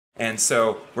And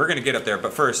so we're gonna get up there,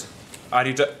 but first, I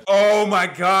need to, oh my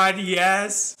God,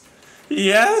 yes!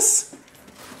 Yes!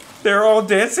 They're all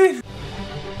dancing?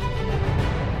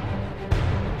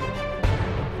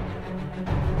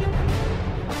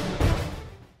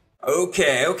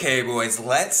 Okay, boys,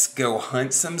 let's go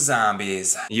hunt some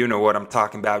zombies. You know what I'm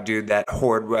talking about, dude, that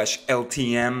Hoard Rush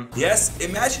LTM. Yes,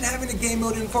 imagine having a game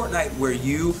mode in Fortnite where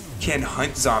you can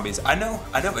hunt zombies. I know,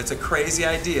 it's a crazy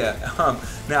idea.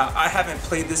 Now, I haven't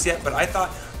played this yet, but I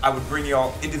thought I would bring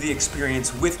y'all into the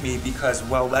experience with me because,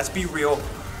 well, let's be real,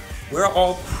 we're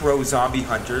all pro zombie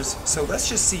hunters, so let's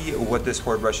just see what this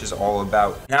Hoard Rush is all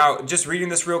about. Now, just reading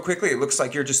this real quickly, it looks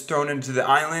like you're just thrown into the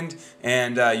island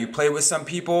and you play with some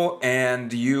people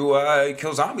and you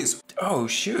kill zombies. Oh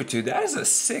shoot, dude, that is a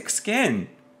sick skin.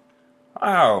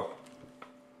 Wow.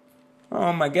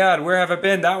 Oh my God, where have I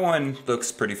been? That one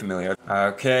looks pretty familiar.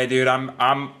 Okay, dude, I'm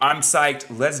psyched.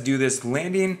 Let's do this.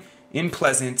 Landing in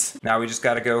Pleasant. Now we just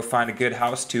gotta go find a good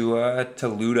house to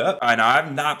loot up. I know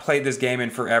I've not played this game in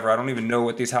forever. I don't even know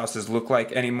what these houses look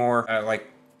like anymore.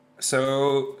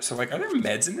 So like, are there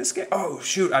meds in this game? Oh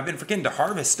shoot, I've been forgetting to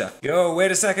harvest stuff. Yo,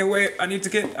 wait a second, wait. I need to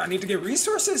get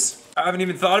resources. I haven't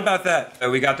even thought about that. Oh,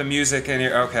 we got the music in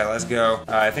here. Okay, let's go.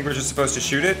 I think we're just supposed to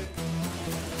shoot it.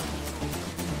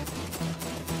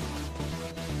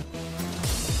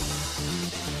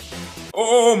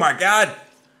 Oh my God.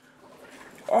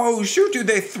 Oh shoot, dude,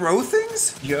 they throw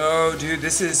things? Yo, dude,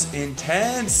 this is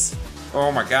intense.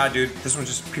 Oh my God, dude, this one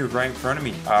just appeared right in front of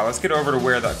me. Let's get over to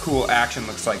where the cool action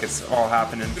looks like it's all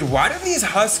happening. Dude, why do these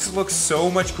husks look so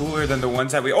much cooler than the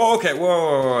ones that we, oh, okay,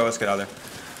 whoa, let's get out of there.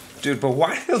 Dude, but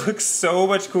why do they look so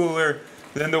much cooler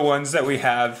than the ones that we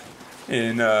have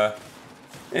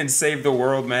in Save the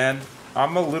World, man?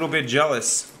 I'm a little bit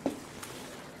jealous.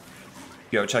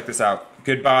 Yo, check this out.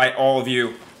 Goodbye, all of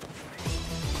you.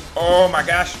 Oh my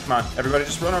gosh, come on, everybody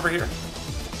just run over here.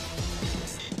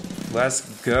 Let's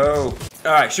go.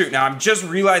 All right, shoot, now I'm just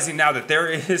realizing now that there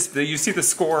is, you see the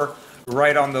score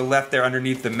right on the left there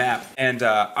underneath the map, and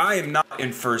I am not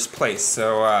in first place,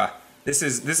 so this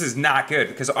is not good,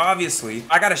 because obviously,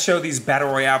 I gotta show these Battle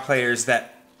Royale players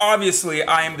that obviously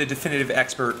I am the definitive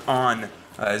expert on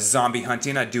zombie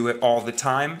hunting. I do it all the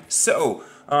time, so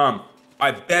I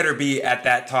better be at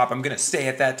that top. I'm gonna stay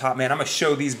at that top, man. I'm gonna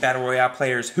show these Battle Royale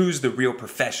players who's the real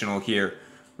professional here.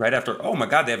 Right after, oh my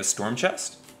God, they have a storm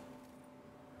chest?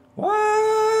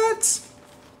 What?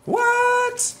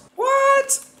 What?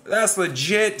 That's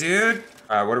legit, dude.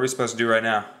 All right, what are we supposed to do right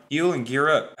now? Heal and gear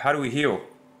up. How do we heal?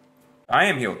 I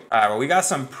am healed. All right, well, we got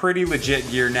some pretty legit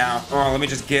gear now. Oh, let me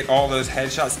just get all those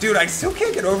headshots. Dude, I still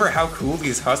can't get over how cool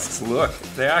these husks look.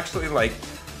 They actually, like,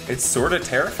 it's sort of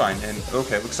terrifying. And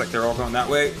okay, looks like they're all going that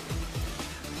way.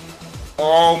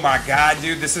 Oh my God,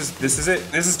 dude, this is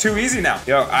it. This is too easy now.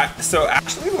 Yo, so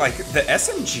actually, like, the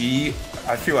SMG,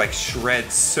 I feel like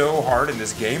shreds so hard in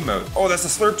this game mode. Oh, that's the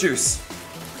slurp juice.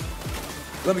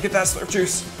 Let me get that slurp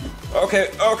juice. Okay,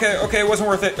 it wasn't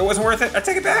worth it. It wasn't worth it. I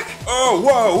take it back. Oh,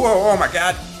 whoa, oh my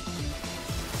God.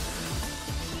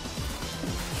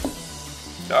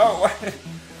 Oh,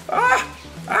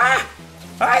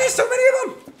 there's so many of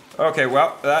them. Okay,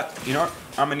 well, you know what?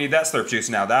 I'm gonna need that slurp juice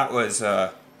now. That was,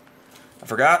 I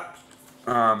forgot.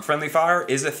 Friendly fire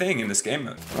is a thing in this game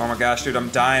mode. Oh my gosh, dude, I'm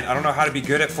dying. I don't know how to be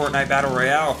good at Fortnite Battle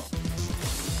Royale.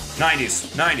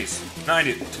 90s.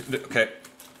 Okay.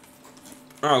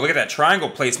 Oh, look at that triangle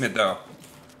placement, though.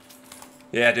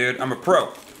 Yeah, dude, I'm a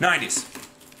pro. 90s.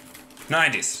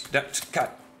 God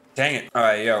dang it. All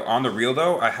right, yo, on the real,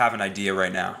 though, I have an idea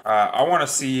right now. I want to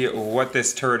see what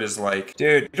this turret is like.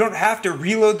 Dude, you don't have to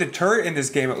reload the turret in this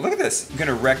game. Look at this. I'm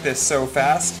gonna wreck this so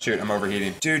fast. Shoot, I'm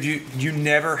overheating. Dude, you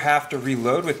never have to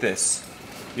reload with this.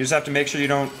 You just have to make sure you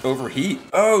don't overheat.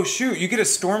 Oh, shoot, you get a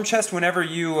storm chest whenever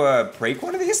you break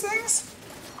one of these things?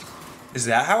 Is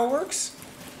that how it works?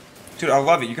 Dude, I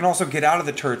love it. You can also get out of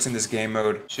the turrets in this game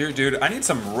mode. Shoot, dude, I need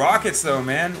some rockets though,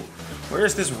 man.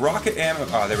 Where's this rocket ammo?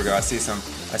 Oh, there we go. I see some.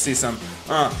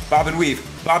 Bob and weave.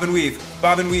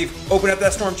 Open up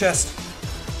that storm chest.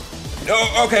 No,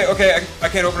 okay. I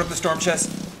can't open up the storm chest.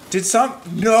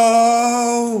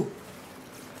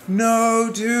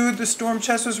 No, dude, the storm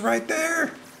chest was right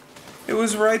there. It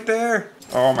was right there.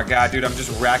 Oh my God, dude, I'm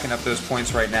just racking up those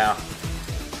points right now.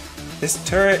 This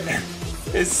turret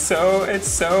is so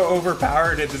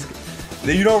overpowered.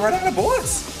 You don't run out of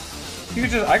bullets.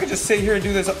 I could just sit here and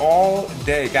do this all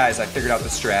day. Guys, I figured out the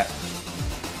strat.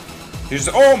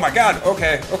 Oh my God,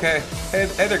 okay.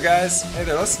 Hey there, guys. Hey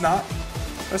there, let's not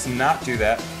do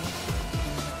that.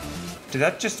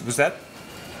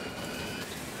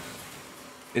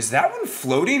 Is that one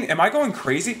floating? Am I going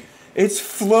crazy? It's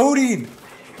floating.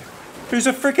 There's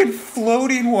a freaking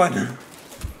floating one.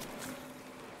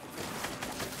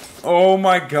 Oh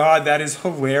my god, that is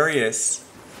hilarious.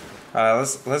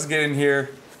 Let's get in here,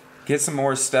 get some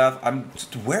more stuff.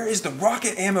 Where is the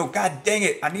rocket ammo? God dang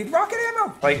it! I need rocket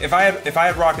ammo. Like if I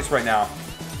had rockets right now.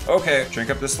 Okay, drink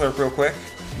up this slurp real quick.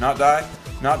 Not die,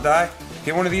 not die.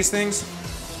 Get one of these things.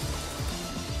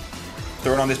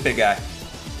 Throw it on this big guy.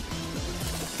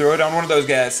 Throw it on one of those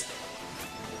guys.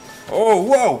 Oh,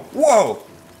 whoa, whoa!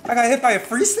 I got hit by a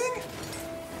freeze thing?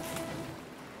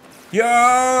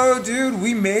 Yo, dude,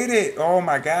 we made it. Oh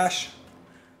my gosh.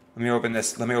 Let me open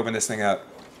this thing up.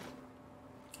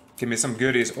 Give me some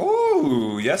goodies.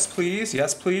 Oh, yes please,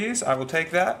 yes please. I will take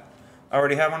that. I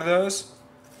already have one of those.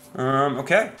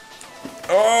 Okay.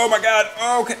 Oh my god,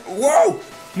 okay. Whoa!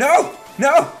 No,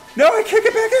 no, no, I can't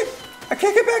get back in. I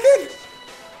can't get back in.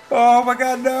 Oh my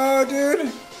god, no,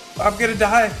 dude. I'm gonna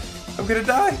die. I'm gonna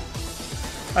die.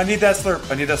 I need that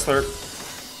slurp. I need that slurp.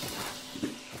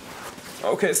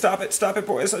 Okay, stop it,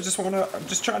 boys. I'm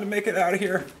just trying to make it out of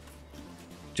here.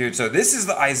 Dude, so this is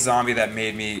the ice zombie that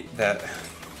made me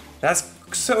that's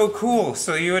so cool.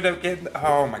 So you end up getting,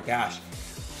 oh my gosh.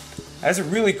 That's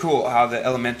really cool how they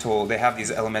have these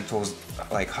elementals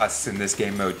like husks in this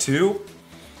game mode too.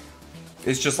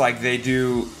 It's just like they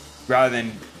do, rather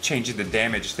than changing the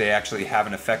damage, they actually have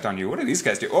an effect on you. What do these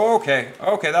guys do? Oh, okay,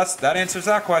 okay, that answers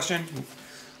that question.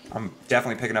 I'm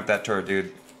definitely picking up that turret,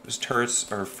 dude. Those turrets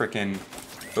are freaking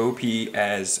OP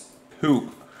as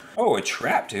poop. Oh, a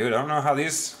trap, dude. I don't know how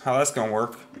that's gonna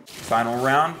work. Final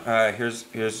round.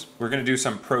 We're gonna do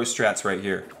some pro strats right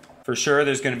here. For sure,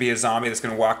 there's gonna be a zombie that's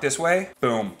gonna walk this way.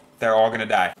 Boom. They're all gonna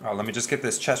die. Oh, let me just get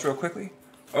this chest real quickly.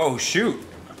 Oh, shoot.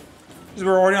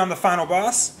 We're already on the final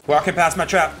boss. Walking past my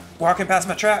trap. Walking past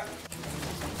my trap.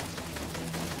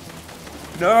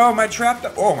 No, my trap.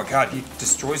 Oh my god, he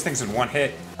destroys things in one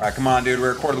hit. All right, come on, dude.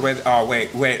 We're a quarter of the way. Oh,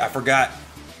 wait, I forgot.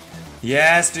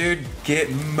 Yes, dude,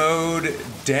 get mowed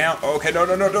down. Okay, no,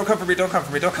 don't come for me, don't come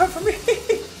for me, don't come for me.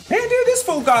 Man, dude, this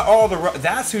fool got all the,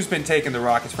 that's who's been taking the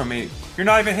rockets from me. You're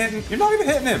not even hitting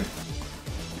him.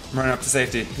 I'm running up to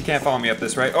safety. He can't follow me up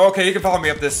this, right? Okay, you can follow me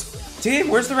up this. Team,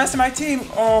 where's the rest of my team?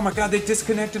 Oh my god, they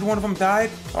disconnected, one of them died.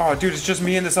 Oh, dude, it's just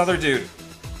me and this other dude.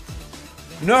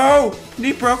 No!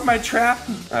 He broke my trap.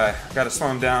 I gotta slow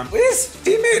him down. Please,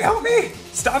 teammate, help me!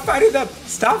 Stop fighting them!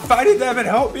 Stop fighting them and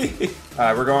help me!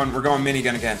 We're going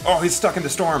minigun again. Oh, he's stuck in the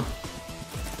storm.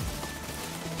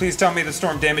 Please tell me the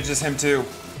storm damages him too.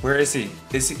 Where is he?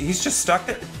 He's just stuck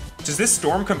there? Does this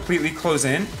storm completely close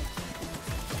in?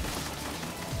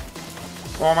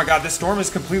 Oh my god, this storm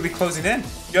is completely closing in.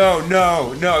 Yo,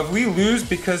 no, if we lose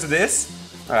because of this,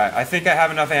 alright, I think I have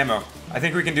enough ammo. I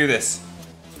think we can do this.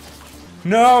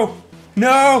 No!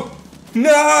 No!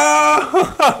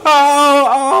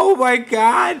 Oh my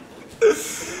god!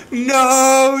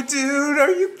 No, dude,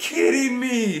 are you kidding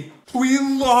me? We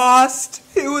lost!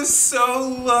 It was so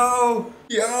low!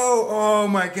 Yo, oh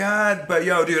my god. But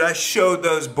yo, dude, I showed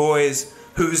those boys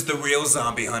who's the real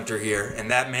zombie hunter here,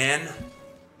 and that man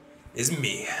is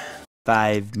me.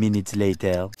 5 minutes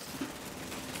later.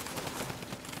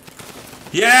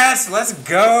 Yes, let's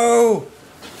go!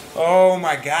 Oh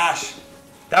my gosh.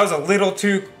 That was a little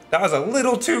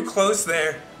too close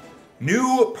there.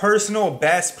 New personal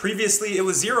best. Previously it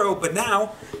was 0, but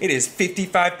now it is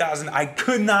 55,000. I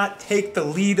could not take the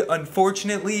lead,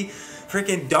 unfortunately.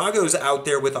 Freaking Doggo's out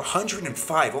there with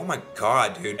 105. Oh my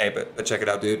god, dude. Hey, but check it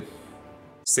out, dude.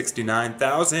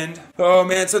 69,000. Oh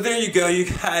man, so there you go, you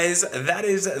guys. That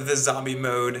is the zombie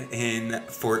mode in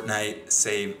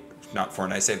Fortnite not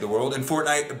Fortnite Save the World, in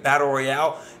Fortnite Battle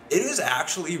Royale. It is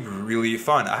actually really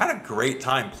fun. I had a great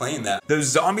time playing that. Those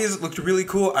zombies looked really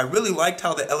cool. I really liked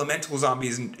how the elemental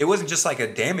zombies, it wasn't just like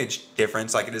a damage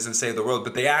difference like it is in Save the World,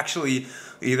 but they actually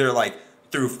either like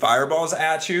threw fireballs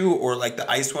at you, or like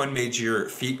the ice one made your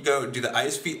feet do the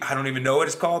ice feet. I don't even know what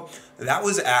it's called. That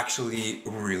was actually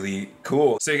really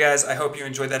cool. So you guys, I hope you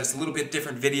enjoyed that. It's a little bit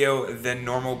different video than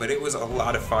normal, but it was a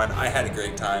lot of fun. I had a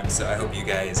great time, so I hope you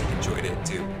guys enjoyed it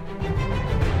too.